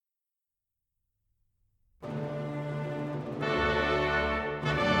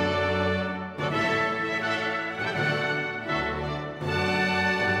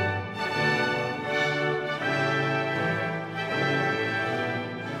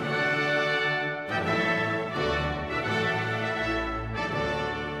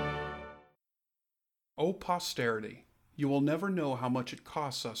O posterity, you will never know how much it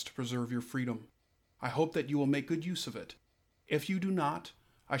costs us to preserve your freedom. I hope that you will make good use of it. If you do not,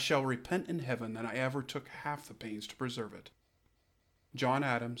 I shall repent in heaven that I ever took half the pains to preserve it. John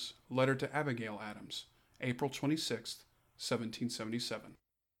Adams, Letter to Abigail Adams, April 26, 1777.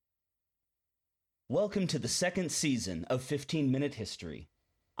 Welcome to the second season of 15-Minute History.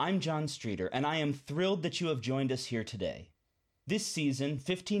 I'm John Streeter, and I am thrilled that you have joined us here today. This season,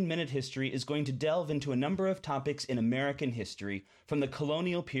 15-Minute History is going to delve into a number of topics in American history from the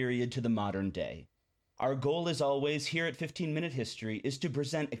colonial period to the modern day. Our goal, as always, here at 15-Minute History is to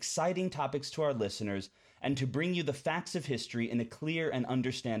present exciting topics to our listeners and to bring you the facts of history in a clear and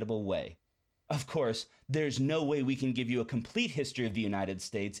understandable way. Of course, there's no way we can give you a complete history of the United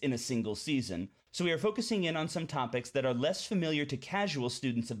States in a single season, so we are focusing in on some topics that are less familiar to casual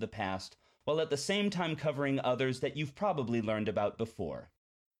students of the past, while at the same time covering others that you've probably learned about before.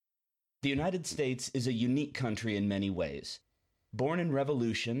 The United States is a unique country in many ways. Born in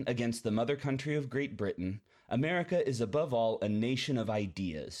revolution against the mother country of Great Britain, America is above all a nation of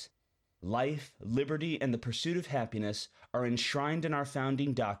ideas. Life, liberty, and the pursuit of happiness are enshrined in our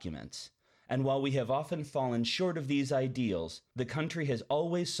founding documents, and while we have often fallen short of these ideals, the country has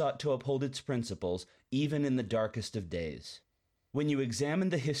always sought to uphold its principles, even in the darkest of days. When you examine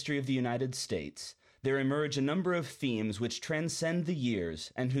the history of the United States, there emerge a number of themes which transcend the years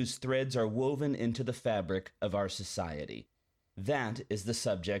and whose threads are woven into the fabric of our society. That is the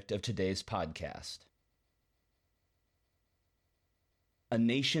subject of today's podcast. A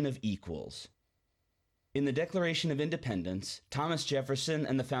nation of equals. In the Declaration of Independence, Thomas Jefferson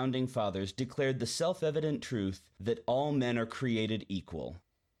and the Founding Fathers declared the self-evident truth that all men are created equal.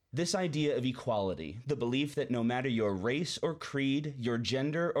 This idea of equality, the belief that no matter your race or creed, your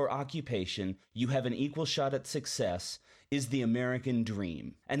gender or occupation, you have an equal shot at success, is the American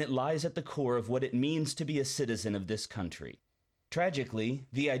dream, and it lies at the core of what it means to be a citizen of this country. Tragically,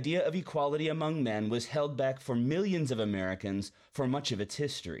 the idea of equality among men was held back for millions of Americans for much of its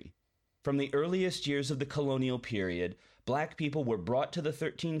history. From the earliest years of the colonial period, black people were brought to the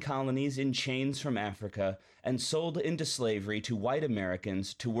 13 colonies in chains from Africa and sold into slavery to white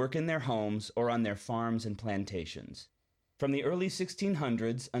Americans to work in their homes or on their farms and plantations. From the early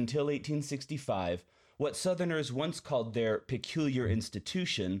 1600s until 1865, what Southerners once called their peculiar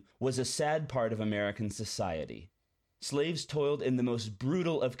institution was a sad part of American society. Slaves toiled in the most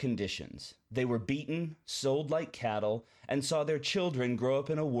brutal of conditions. They were beaten, sold like cattle, and saw their children grow up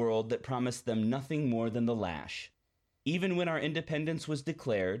in a world that promised them nothing more than the lash. Even when our independence was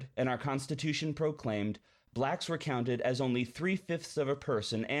declared and our Constitution proclaimed, blacks were counted as only 3/5 of a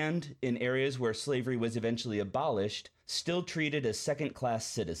person and, in areas where slavery was eventually abolished, still treated as second-class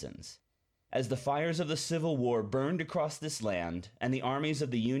citizens. As the fires of the Civil War burned across this land, and the armies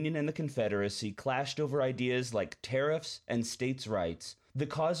of the Union and the Confederacy clashed over ideas like tariffs and states' rights, the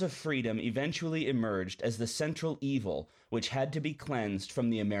cause of freedom eventually emerged as the central evil which had to be cleansed from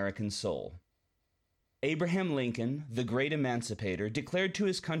the American soul. Abraham Lincoln, the great emancipator, declared to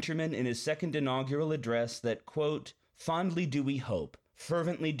his countrymen in his second inaugural address that, quote, "Fondly do we hope,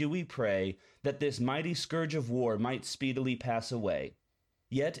 fervently do we pray, that this mighty scourge of war might speedily pass away.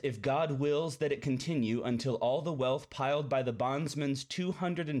 Yet, if God wills that it continue until all the wealth piled by the bondsman's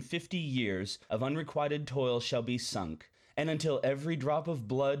 250 years of unrequited toil shall be sunk, and until every drop of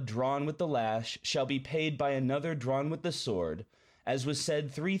blood drawn with the lash shall be paid by another drawn with the sword, as was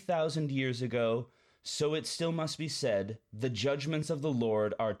said 3,000 years ago, so it still must be said, the judgments of the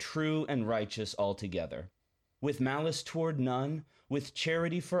Lord are true and righteous altogether. With malice toward none, with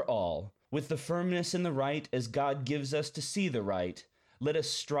charity for all, with the firmness in the right as God gives us to see the right, let us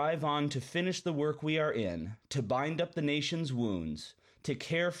strive on to finish the work we are in, to bind up the nation's wounds, to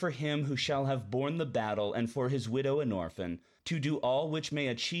care for him who shall have borne the battle and for his widow and orphan, to do all which may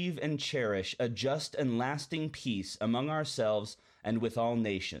achieve and cherish a just and lasting peace among ourselves and with all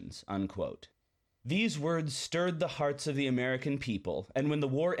nations." Unquote. These words stirred the hearts of the American people, and when the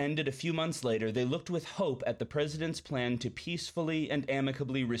war ended a few months later, they looked with hope at the president's plan to peacefully and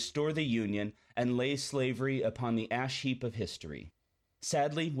amicably restore the Union and lay slavery upon the ash heap of history.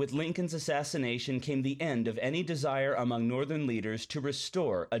 Sadly, with Lincoln's assassination came the end of any desire among Northern leaders to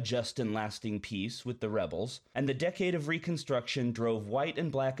restore a just and lasting peace with the rebels, and the decade of Reconstruction drove white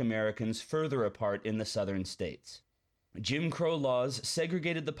and black Americans further apart in the Southern states. Jim Crow laws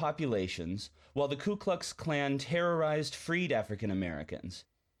segregated the populations, while the Ku Klux Klan terrorized freed African Americans.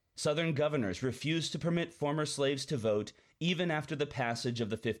 Southern governors refused to permit former slaves to vote even after the passage of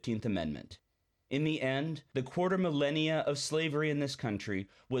the 15th Amendment. In the end, the quarter millennia of slavery in this country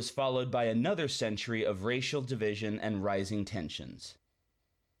was followed by another century of racial division and rising tensions.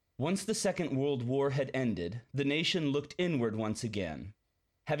 Once the Second World War had ended, the nation looked inward once again.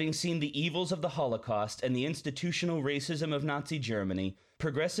 Having seen the evils of the Holocaust and the institutional racism of Nazi Germany,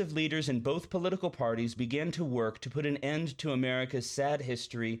 progressive leaders in both political parties began to work to put an end to America's sad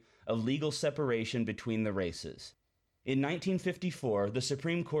history of legal separation between the races. In 1954, the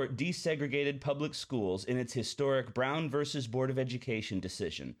Supreme Court desegregated public schools in its historic Brown versus Board of Education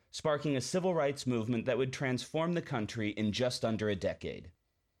decision, sparking a civil rights movement that would transform the country in just under a decade.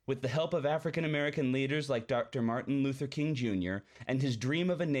 With the help of African American leaders like Dr. Martin Luther King Jr. and his dream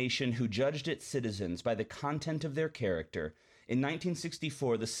of a nation who judged its citizens by the content of their character, in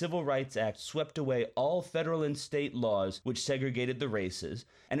 1964 the Civil Rights Act swept away all federal and state laws which segregated the races,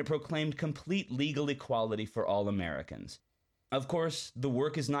 and it proclaimed complete legal equality for all Americans. Of course, the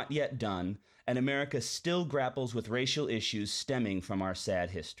work is not yet done, and America still grapples with racial issues stemming from our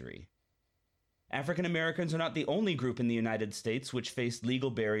sad history. African Americans are not the only group in the United States which faced legal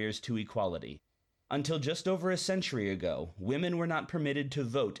barriers to equality. Until just over a century ago, women were not permitted to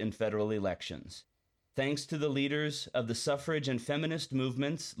vote in federal elections. Thanks to the leaders of the suffrage and feminist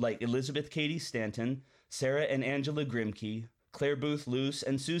movements like Elizabeth Cady Stanton, Sarah and Angela Grimke, Claire Booth Luce,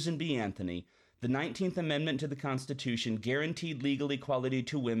 and Susan B. Anthony, the 19th Amendment to the Constitution guaranteed legal equality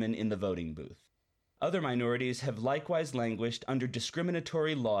to women in the voting booth. Other minorities have likewise languished under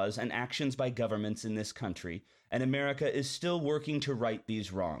discriminatory laws and actions by governments in this country, and America is still working to right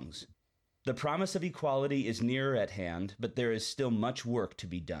these wrongs. The promise of equality is nearer at hand, but there is still much work to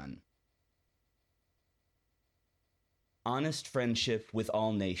be done. Honest friendship with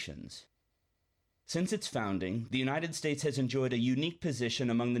all nations. Since its founding, the United States has enjoyed a unique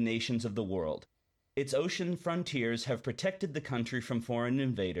position among the nations of the world. Its ocean frontiers have protected the country from foreign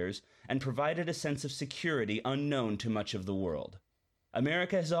invaders and provided a sense of security unknown to much of the world.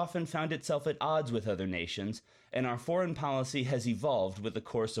 America has often found itself at odds with other nations, and our foreign policy has evolved with the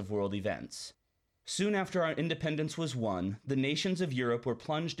course of world events. Soon after our independence was won, the nations of Europe were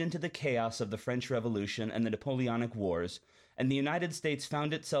plunged into the chaos of the French Revolution and the Napoleonic Wars, and the United States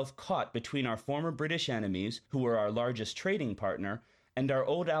found itself caught between our former British enemies, who were our largest trading partner, and our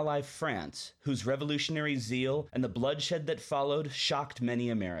old ally France, whose revolutionary zeal and the bloodshed that followed shocked many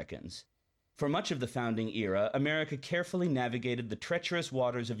Americans. For much of the founding era, America carefully navigated the treacherous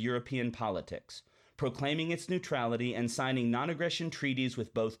waters of European politics, proclaiming its neutrality and signing non-aggression treaties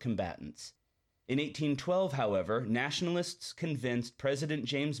with both combatants. In 1812, however, nationalists convinced President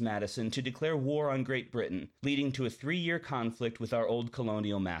James Madison to declare war on Great Britain, leading to a 3-year conflict with our old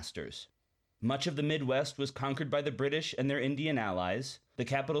colonial masters. Much of the Midwest was conquered by the British and their Indian allies, the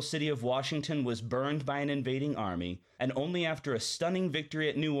capital city of Washington was burned by an invading army, and only after a stunning victory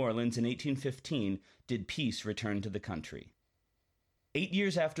at New Orleans in 1815 did peace return to the country. 8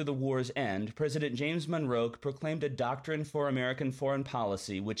 years after the war's end, President James Monroe proclaimed a doctrine for American foreign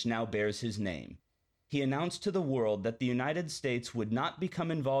policy which now bears his name. He announced to the world that the United States would not become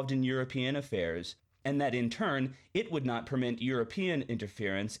involved in European affairs, and that in turn, it would not permit European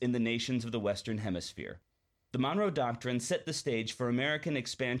interference in the nations of the Western Hemisphere. The Monroe Doctrine set the stage for American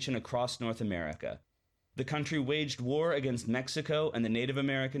expansion across North America. The country waged war against Mexico and the Native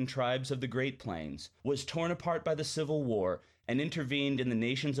American tribes of the Great Plains, was torn apart by the Civil War, and intervened in the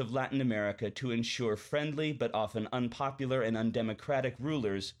nations of Latin America to ensure friendly but often unpopular and undemocratic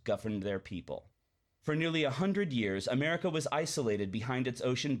rulers governed their people. For nearly 100 years, America was isolated behind its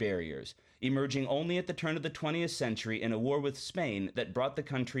ocean barriers, emerging only at the turn of the 20th century in a war with Spain that brought the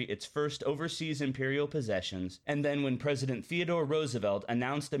country its first overseas imperial possessions, and then when President Theodore Roosevelt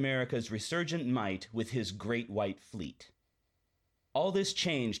announced America's resurgent might with his Great White Fleet. All this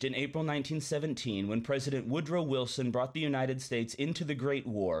changed in April 1917 when President Woodrow Wilson brought the United States into the Great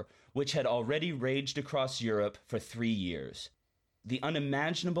War, which had already raged across Europe for 3 years. The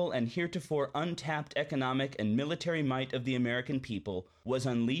unimaginable and heretofore untapped economic and military might of the American people was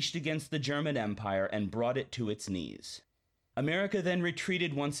unleashed against the German Empire and brought it to its knees. America then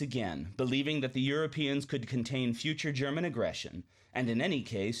retreated once again, believing that the Europeans could contain future German aggression, and in any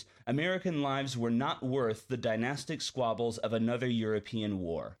case, American lives were not worth the dynastic squabbles of another European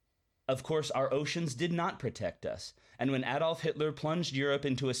war. Of course, our oceans did not protect us, and when Adolf Hitler plunged Europe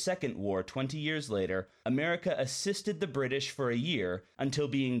into a second war 20 years later, America assisted the British for a year until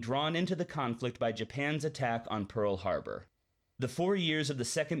being drawn into the conflict by Japan's attack on Pearl Harbor. The 4 years of the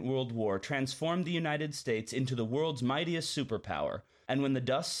Second World War transformed the United States into the world's mightiest superpower, and when the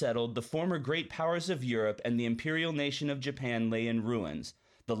dust settled, the former great powers of Europe and the imperial nation of Japan lay in ruins,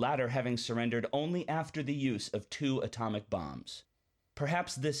 the latter having surrendered only after the use of 2 atomic bombs.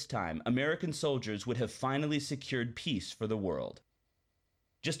 Perhaps this time, American soldiers would have finally secured peace for the world.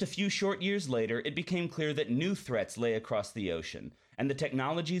 Just a few short years later, it became clear that new threats lay across the ocean, and the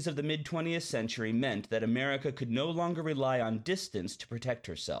technologies of the mid-20th century meant that America could no longer rely on distance to protect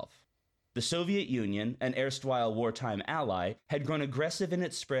herself. The Soviet Union, an erstwhile wartime ally, had grown aggressive in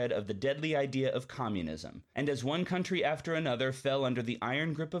its spread of the deadly idea of communism, and as one country after another fell under the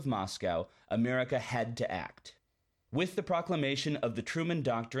iron grip of Moscow, America had to act. With the proclamation of the Truman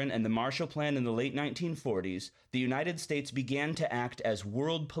Doctrine and the Marshall Plan in the late 1940s, the United States began to act as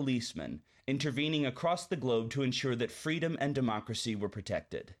world policemen, intervening across the globe to ensure that freedom and democracy were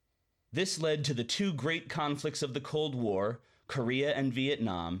protected. This led to the two great conflicts of the Cold War, Korea and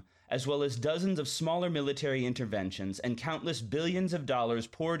Vietnam, as well as dozens of smaller military interventions and countless billions of dollars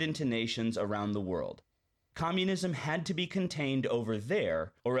poured into nations around the world. Communism had to be contained over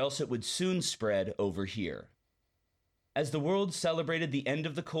there, or else it would soon spread over here. As the world celebrated the end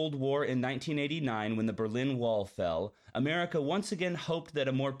of the Cold War in 1989 when the Berlin Wall fell, America once again hoped that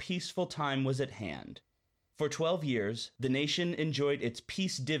a more peaceful time was at hand. For 12 years, the nation enjoyed its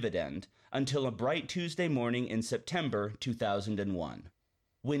peace dividend until a bright Tuesday morning in September 2001.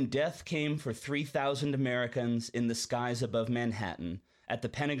 When death came for 3,000 Americans in the skies above Manhattan, at the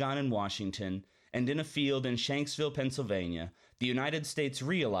Pentagon in Washington, and in a field in Shanksville, Pennsylvania, the United States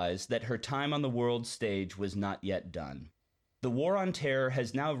realized that her time on the world stage was not yet done. The War on Terror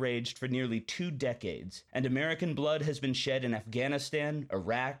has now raged for nearly 2 decades, and American blood has been shed in Afghanistan,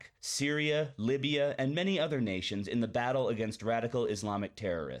 Iraq, Syria, Libya, and many other nations in the battle against radical Islamic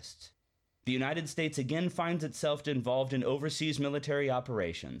terrorists. The United States again finds itself involved in overseas military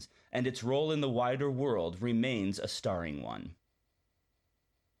operations, and its role in the wider world remains a starring one.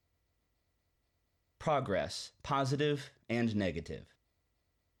 Progress, positive and negative.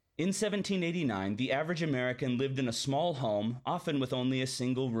 In 1789, the average American lived in a small home, often with only a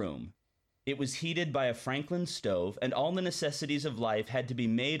single room. It was heated by a Franklin stove, and all the necessities of life had to be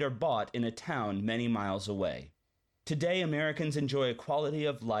made or bought in a town many miles away. Today, Americans enjoy a quality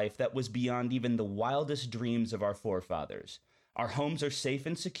of life that was beyond even the wildest dreams of our forefathers. Our homes are safe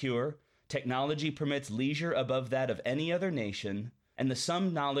and secure, technology permits leisure above that of any other nation, and the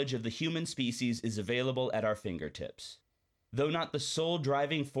sum knowledge of the human species is available at our fingertips. Though not the sole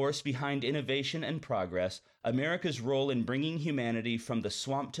driving force behind innovation and progress, America's role in bringing humanity from the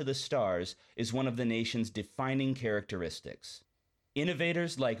swamp to the stars is one of the nation's defining characteristics.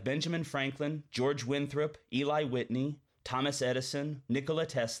 Innovators like Benjamin Franklin, George Winthrop, Eli Whitney, Thomas Edison, Nikola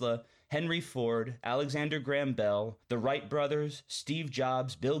Tesla, Henry Ford, Alexander Graham Bell, the Wright brothers, Steve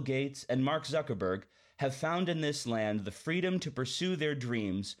Jobs, Bill Gates, and Mark Zuckerberg have found in this land the freedom to pursue their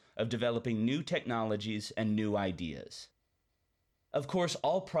dreams of developing new technologies and new ideas. Of course,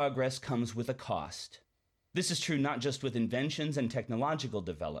 all progress comes with a cost. This is true not just with inventions and technological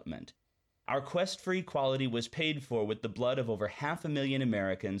development. Our quest for equality was paid for with the blood of over 500,000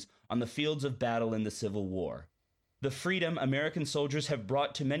 Americans on the fields of battle in the Civil War. The freedom American soldiers have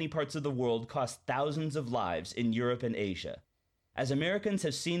brought to many parts of the world cost thousands of lives in Europe and Asia. As Americans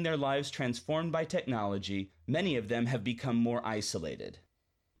have seen their lives transformed by technology, many of them have become more isolated.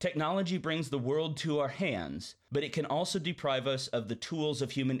 Technology brings the world to our hands, but it can also deprive us of the tools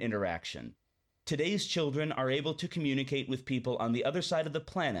of human interaction. Today's children are able to communicate with people on the other side of the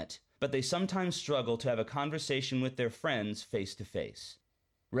planet, but they sometimes struggle to have a conversation with their friends face to face.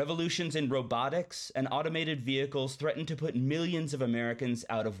 Revolutions in robotics and automated vehicles threaten to put millions of Americans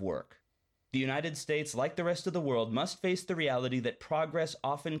out of work. The United States, like the rest of the world, must face the reality that progress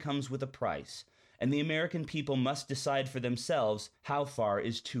often comes with a price, and the American people must decide for themselves how far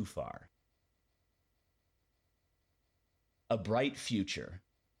is too far. A bright future.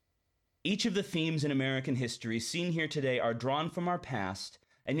 Each of the themes in American history seen here today are drawn from our past,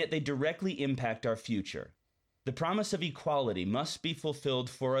 and yet they directly impact our future. The promise of equality must be fulfilled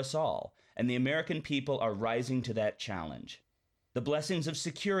for us all, and the American people are rising to that challenge. The blessings of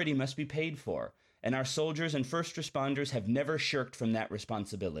security must be paid for, and our soldiers and first responders have never shirked from that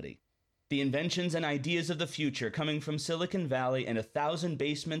responsibility. The inventions and ideas of the future coming from Silicon Valley and 1,000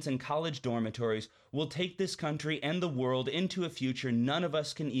 basements and college dormitories will take this country and the world into a future none of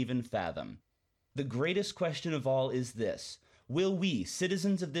us can even fathom. The greatest question of all is this: will we,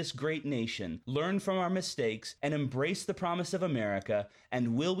 citizens of this great nation, learn from our mistakes and embrace the promise of America,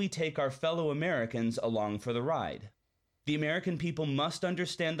 and will we take our fellow Americans along for the ride? The American people must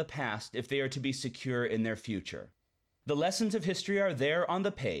understand the past if they are to be secure in their future. The lessons of history are there on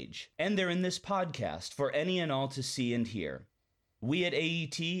the page, and they're in this podcast for any and all to see and hear. We at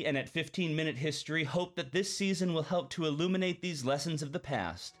AET and at 15 Minute History hope that this season will help to illuminate these lessons of the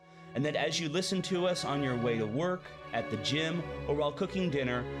past and that as you listen to us on your way to work, at the gym, or while cooking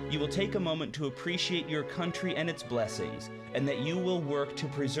dinner, you will take a moment to appreciate your country and its blessings, and that you will work to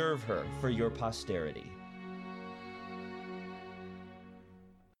preserve her for your posterity.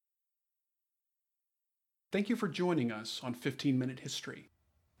 Thank you for joining us on 15-Minute History.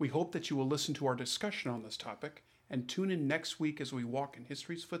 We hope that you will listen to our discussion on this topic and tune in next week as we walk in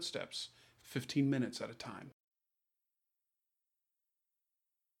history's footsteps, 15 minutes at a time.